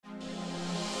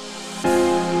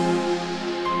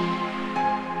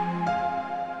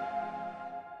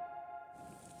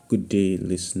Good day,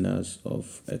 listeners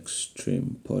of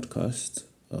Extreme Podcast.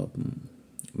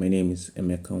 My name is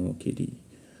Emeka Nwokedi,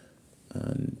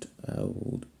 and I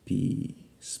will be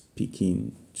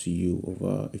speaking to you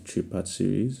over a three-part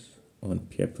series on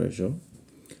peer pressure.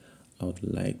 I would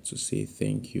like to say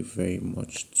thank you very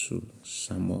much to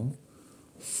Samuel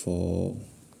for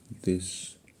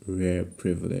this rare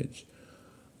privilege.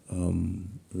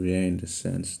 Rare in the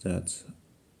sense that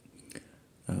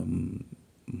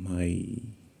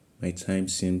my time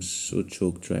seems so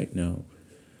choked right now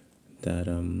that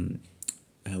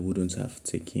I wouldn't have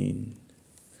taken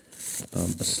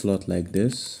a slot like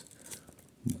this,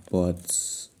 but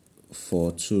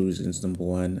for two reasons. Number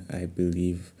one, I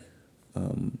believe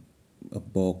a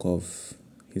bulk of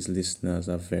his listeners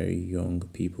are very young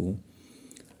people,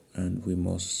 and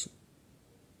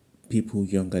people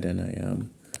younger than I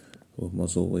am, we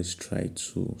must always strive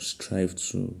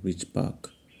to reach back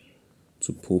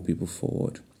to pull people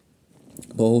forward.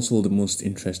 But also the most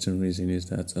interesting reason is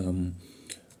that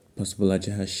Pastor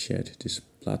Bolaji has shared this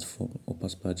platform, or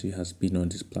Pastor Bolaji has been on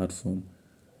this platform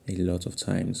a lot of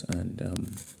times.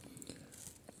 And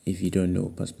if you don't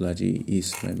know, Pastor Bolaji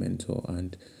is my mentor,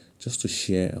 and just to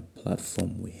share a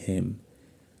platform with him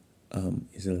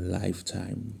is a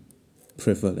lifetime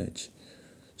privilege.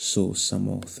 So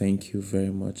Samuel, thank you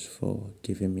very much for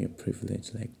giving me a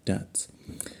privilege like that.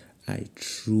 I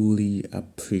truly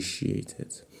appreciate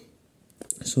it.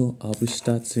 So I'll be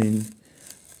starting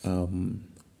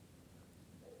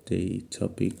the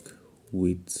topic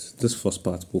with this first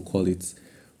part. We'll call it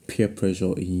peer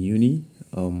pressure in uni.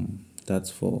 That's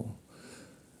for,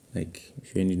 like,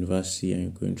 if you're in university and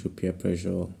you're going through peer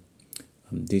pressure.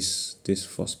 This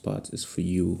first part is for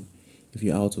you. If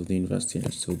you're out of the university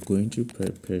and still going through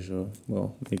peer pressure,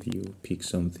 well, maybe you pick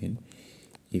something.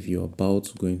 If you're about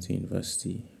to go into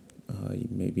university,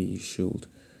 maybe you should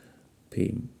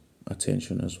pay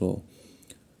attention as well.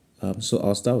 So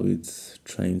I'll start with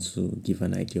trying to give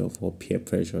an idea of what peer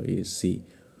pressure is. See,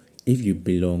 if you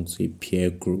belong to a peer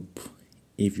group,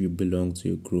 if you belong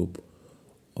to a group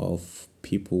of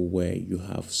people where you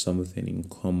have something in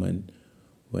common,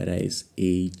 whether it's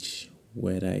age,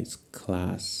 whether it's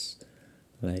class,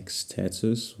 like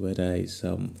status, whether it's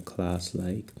class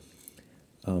like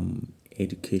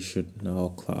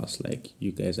educational class, like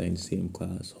you guys are in the same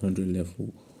class, 100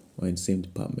 level, or in the same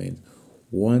department.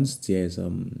 Once there's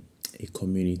a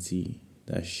community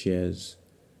that shares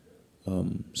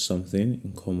something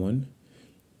in common,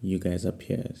 you guys are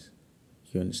peers.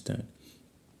 You understand?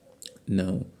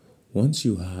 Now, once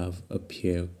you have a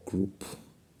peer group,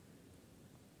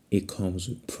 it comes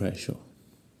with pressure.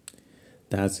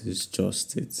 That is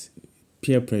just it.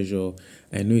 Peer pressure,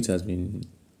 I know it has been,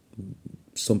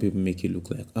 some people make it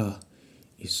look like,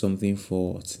 it's something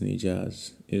for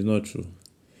teenagers. It's not true.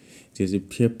 There's a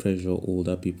peer pressure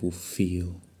older people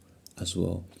feel as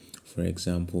well. For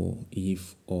example,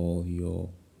 if all your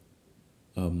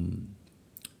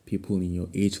people in your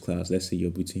age class, let's say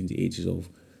you're between the ages of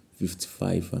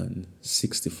 55 and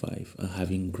 65, are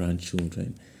having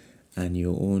grandchildren, and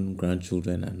your own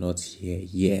grandchildren are not here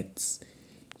yet,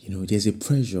 there's a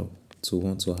pressure to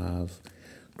want to have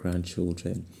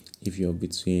grandchildren. If you're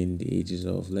between the ages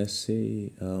of, let's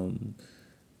say,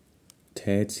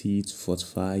 30 to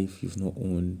 45, you've not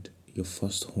owned your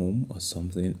first home or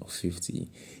something, or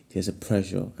 50, there's a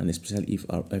pressure, and especially if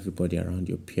everybody around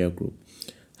your peer group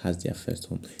has their first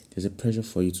home, there's a pressure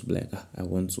for you to be like, I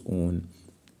want to own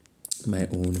my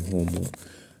own home,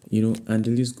 and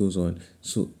the list goes on.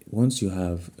 So once you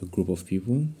have a group of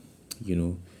people,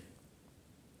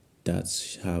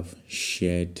 that have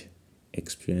shared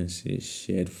experiences,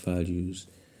 shared values,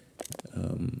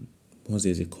 once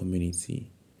there's a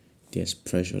community, there's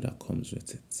pressure that comes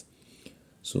with it.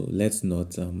 So let's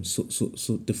not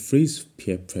so the phrase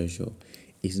peer pressure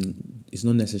is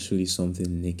not necessarily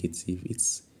something negative.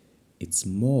 It's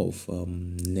more of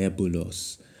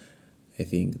nebulous. I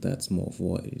think that's more of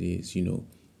what it is.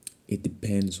 It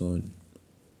depends on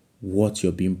what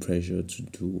you're being pressured to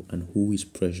do and who is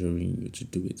pressuring you to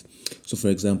do it. So, for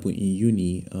example, in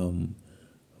uni,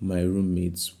 my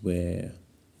roommates were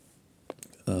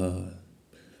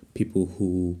people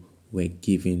who were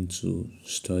given to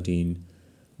studying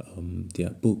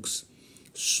their books.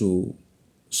 So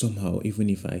somehow, even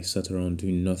if I sat around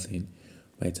doing nothing,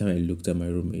 by the time I looked at my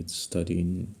roommates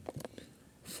studying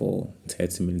for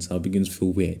 30 minutes, I'll begin to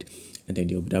feel weird. And then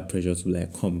there'll be that pressure to be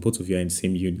like, come, both of you are in the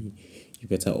same uni, you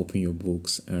better open your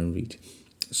books and read.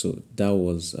 So that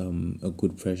was a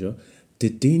good pressure. The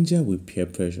danger with peer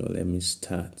pressure, let me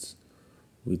start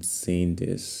with saying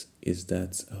this, is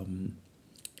that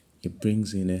it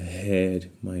brings in a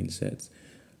herd mindset.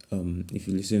 If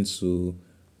you listen to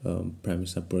Prime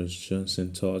Minister Boris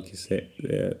Johnson talk, he said,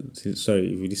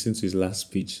 sorry, if you listen to his last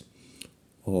speech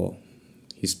or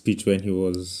his speech when he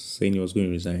was saying he was going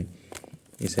to resign,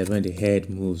 he said, when the head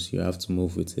moves, you have to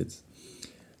move with it.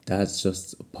 That's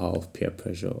just a power of peer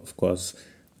pressure. Of course,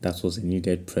 that was a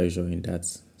needed pressure in that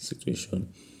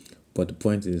situation. But the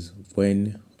point is,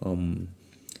 when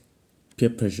peer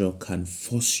pressure can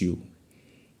force you,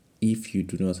 if you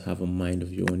do not have a mind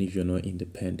of your own, if you're not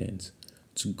independent,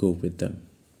 to go with them.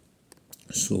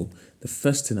 So the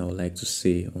first thing I would like to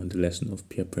say on the lesson of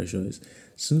peer pressure is,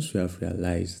 since we have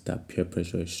realized that peer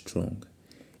pressure is strong,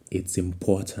 it's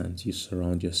important you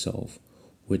surround yourself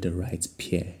with the right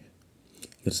peer.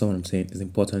 You understand what I'm saying? It's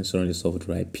important to surround yourself with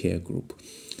the right peer group.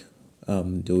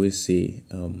 They always say,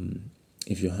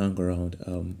 if you hang around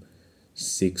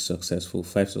five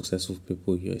successful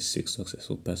people, you're a sixth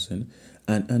successful person.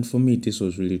 And for me, this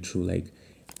was really true. Like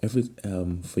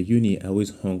for uni, I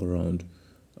always hung around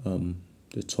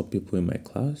the top people in my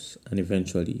class, and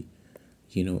eventually,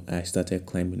 I started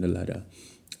climbing the ladder.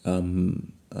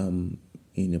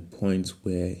 In a point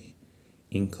where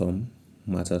income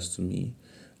matters to me,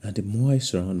 and the more I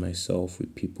surround myself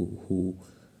with people who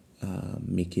are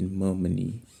making more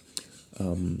money,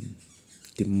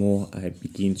 the more I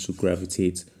begin to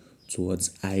gravitate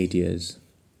towards ideas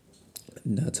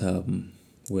that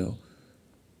will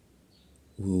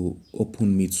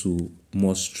open me to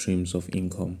more streams of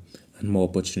income and more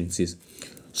opportunities.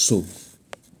 So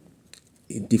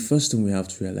the first thing we have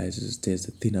to realize is there's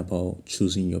the thing about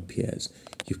choosing your peers.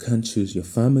 You can't choose your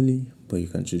family, but you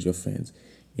can choose your friends.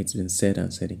 It's been said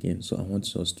and said again. So I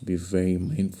want us to be very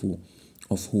mindful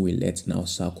of who we let in our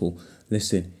circle.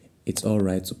 Listen, it's all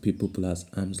right to people at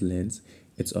arm's length.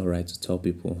 It's all right to tell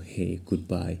people, hey,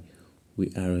 goodbye.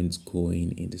 We aren't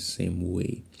going in the same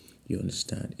way. You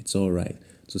understand? It's all right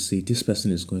to say this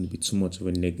person is going to be too much of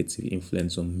a negative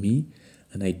influence on me,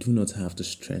 and I do not have the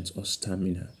strength or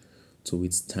stamina to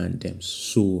withstand them.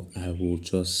 So I will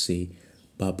just say,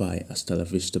 bye-bye, hasta la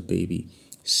vista, baby.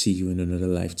 See you in another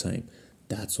lifetime.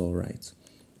 That's all right.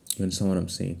 You understand what I'm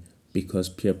saying? Because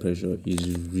peer pressure is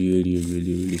really,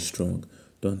 really, really strong.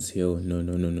 Don't say, oh,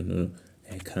 no.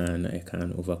 I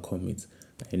can't overcome it.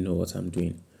 I know what I'm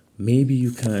doing. Maybe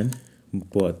you can,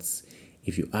 but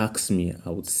if you ask me, I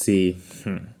would say,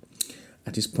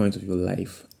 at this point of your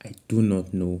life, I do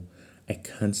not know. I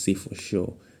can't say for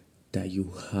sure that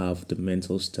you have the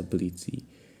mental stability,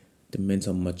 the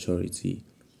mental maturity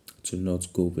to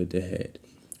not go with the head.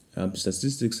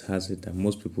 Statistics has it that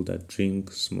most people that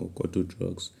drink, smoke, or do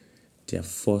drugs, their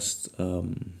first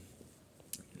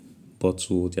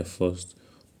bottle, their first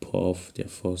puff, their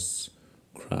first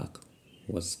crack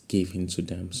was given to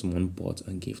them. Someone bought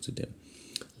and gave to them.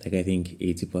 Like I think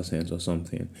 80% or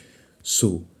something.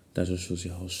 So that just shows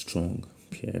you how strong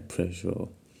peer pressure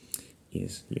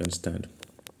is. You understand?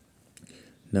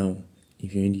 Now,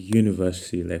 if you're in the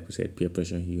university, like we said, peer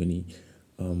pressure in uni,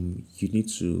 you need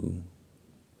to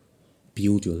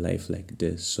build your life like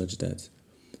this such that,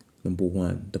 number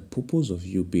one, the purpose of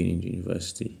you being in the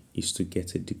university is to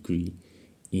get a degree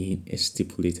in a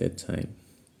stipulated time.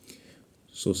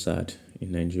 So sad.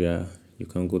 In Nigeria, you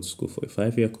can go to school for a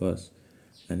 5-year course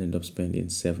and end up spending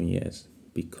 7 years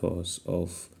because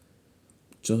of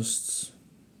just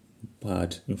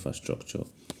bad infrastructure,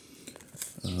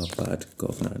 bad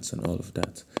governance, and all of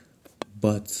that.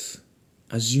 But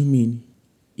assuming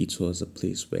it was a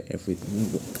place where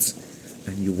everything worked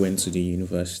and you went to the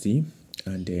university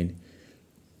and then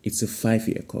it's a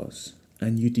 5-year course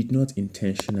and you did not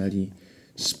intentionally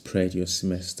spread your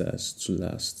semesters to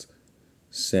last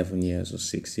 7 years or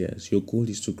 6 years. Your goal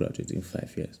is to graduate in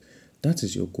 5 years. That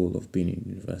is your goal of being in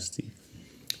university.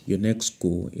 Your next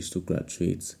goal is to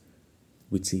graduate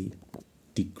with a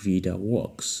degree that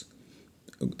works.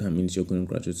 That means you're going to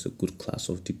graduate with a good class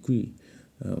of degree.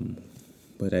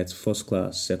 Whether it's first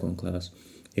class, second class,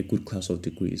 a good class of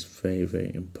degree is very,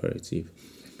 very imperative.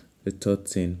 The third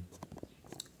thing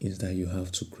is that you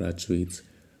have to graduate,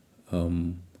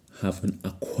 have an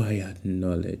acquired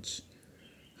knowledge,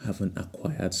 have an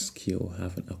acquired skill,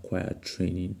 have an acquired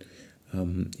training.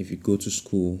 If you go to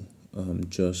school,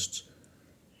 just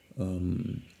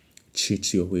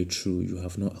cheat your way through, you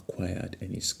have not acquired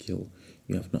any skill,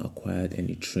 you have not acquired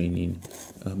any training,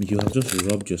 you have just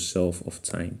robbed yourself of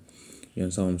time. You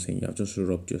understand what I'm saying? You have just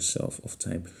robbed yourself of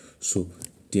time. So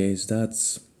there is that.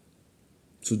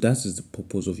 So that is the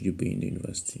purpose of you being in the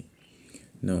university.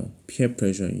 Now, peer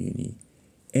pressure in uni.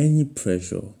 Any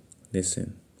pressure,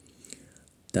 listen,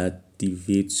 that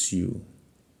deviates you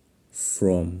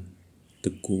from the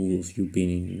goal of you being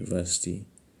in university,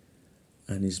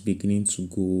 and is beginning to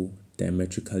go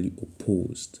diametrically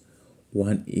opposed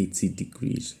 180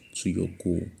 degrees to your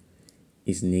goal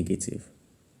is negative.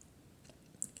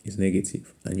 It's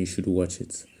negative, and you should watch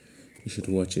it. You should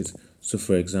watch it. So,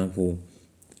 for example,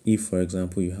 if for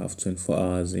example you have 24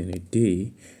 hours in a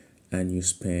day and you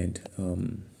spend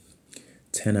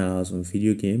 10 hours on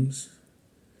video games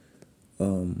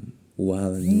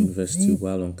while in university,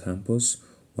 while on campus,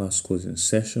 while school's in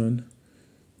session,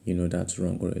 that's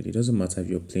wrong already. It doesn't matter if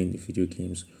you're playing the video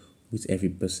games with every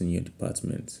person in your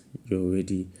department, you're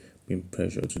already being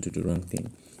pressured to do the wrong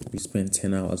thing. If you spend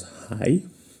 10 hours high,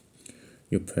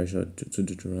 you're pressured to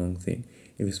do the wrong thing.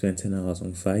 If you spend 10 hours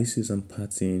on vices and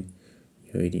partying,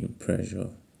 you're already in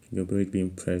pressure. You're already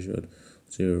being pressured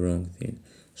to do the wrong thing.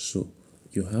 So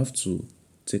you have to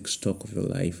take stock of your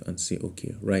life and say,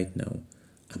 okay, right now,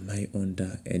 am I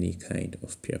under any kind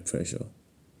of peer pressure?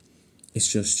 It's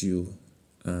just you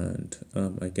and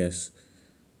I guess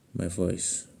my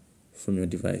voice from your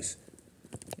device.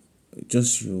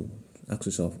 Just you ask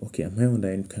yourself, okay, am I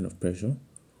under any kind of pressure?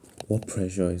 What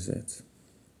pressure is it?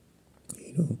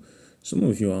 Some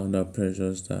of you are under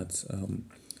pressures that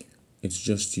it's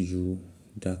just you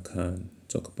that can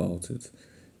talk about it.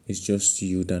 It's just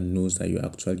you that knows that you're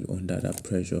actually under that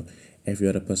pressure. Every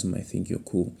other person might think you're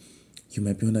cool. You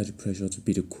might be under the pressure to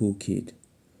be the cool kid.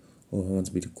 Oh, I want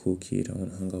to be the cool kid. I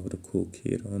want to hang out with the cool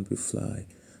kid. I want to be fly.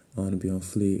 I want to be on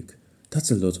fleek. That's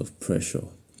a lot of pressure.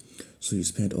 So you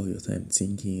spend all your time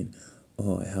thinking,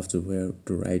 oh, I have to wear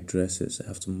the right dresses. I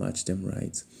have to match them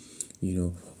right.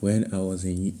 When I was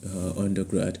in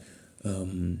undergrad,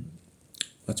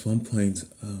 at one point,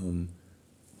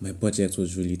 my budget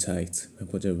was really tight.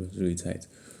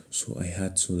 So I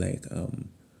had to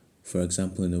for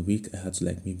example, in a week, I had to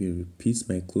maybe repeat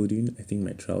my clothing. I think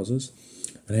my trousers.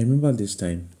 And I remember this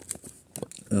time,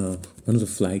 one of the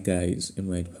fly guys in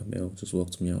my department just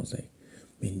walked to me. I was like,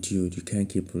 "Man, dude, you can't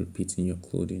keep repeating your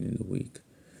clothing in a week."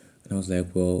 And I was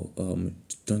like, "Well,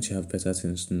 don't you have better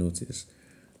things to notice,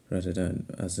 rather than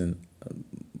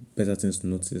better things to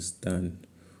notice than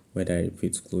whether I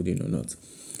repeat clothing or not?"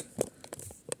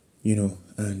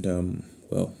 And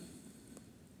well,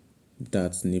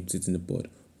 that nipped it in the bud.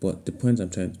 But the point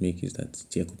I'm trying to make is that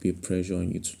there could be a pressure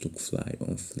on you to look fly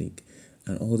on fleek.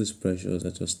 And all these pressures are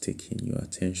just taking your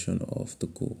attention off the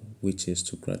goal, which is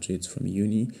to graduate from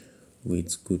uni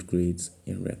with good grades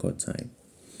in record time.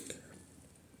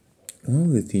 One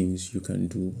of the things you can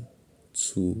do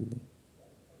to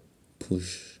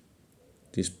push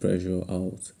this pressure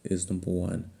out is, number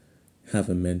one, have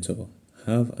a mentor.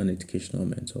 Have an educational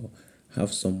mentor.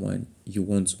 Have someone you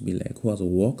want to be like, who has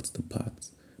walked the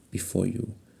path before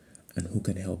you and who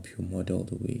can help you model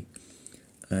the way,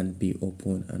 and be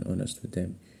open and honest with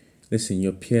them. Listen,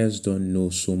 your peers don't know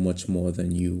so much more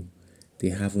than you. They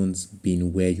haven't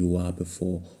been where you are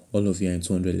before. All of you are in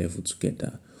 200 level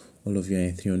together. All of you are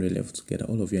in 300 level together.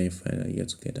 All of you are in final year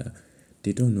together.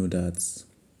 They don't know that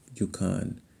you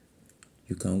can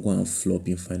go and flop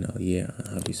in final year and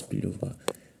have a spillover.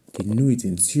 They know it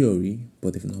in theory,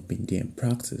 but they've not been there in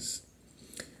practice.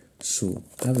 So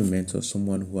have a mentor,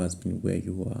 someone who has been where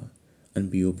you are, and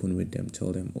be open with them.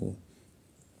 Tell them, oh,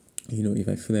 if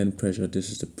I feel any pressure, this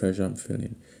is the pressure I'm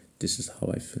feeling. This is how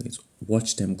I feel it.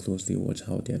 Watch them closely. Watch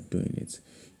how they're doing it.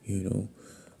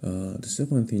 The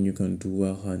second thing you can do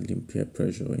while handling peer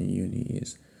pressure in uni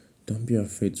is, don't be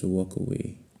afraid to walk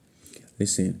away.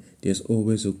 Listen, there's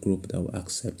always a group that will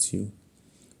accept you.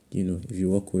 If you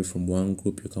walk away from one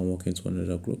group, you can walk into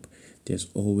another group. There's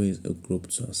always a group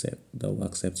that will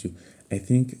accept you. I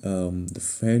think the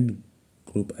friend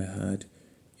group I had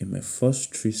in my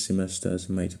first 3 semesters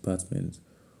in my department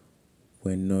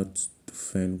were not the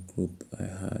friend group I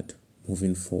had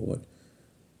moving forward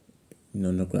in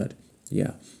undergrad.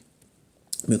 Yeah,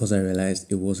 because I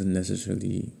realized it wasn't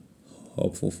necessarily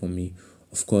helpful for me.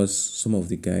 Of course, some of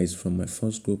the guys from my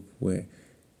first group were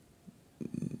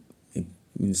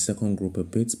in the second group a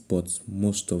bit, but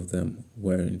most of them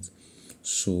weren't.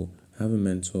 So have a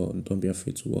mentor. Don't be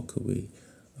afraid to walk away.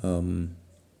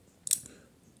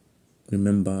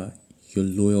 Remember, you're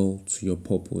loyal to your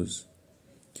purpose.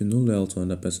 You're not loyal to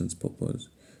another person's purpose.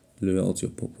 You're loyal to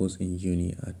your purpose in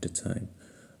uni at the time.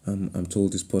 I'm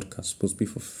told this podcast is supposed to be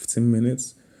for 15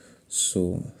 minutes.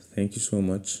 So thank you so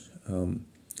much.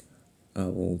 I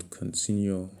will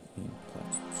continue in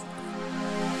part 2.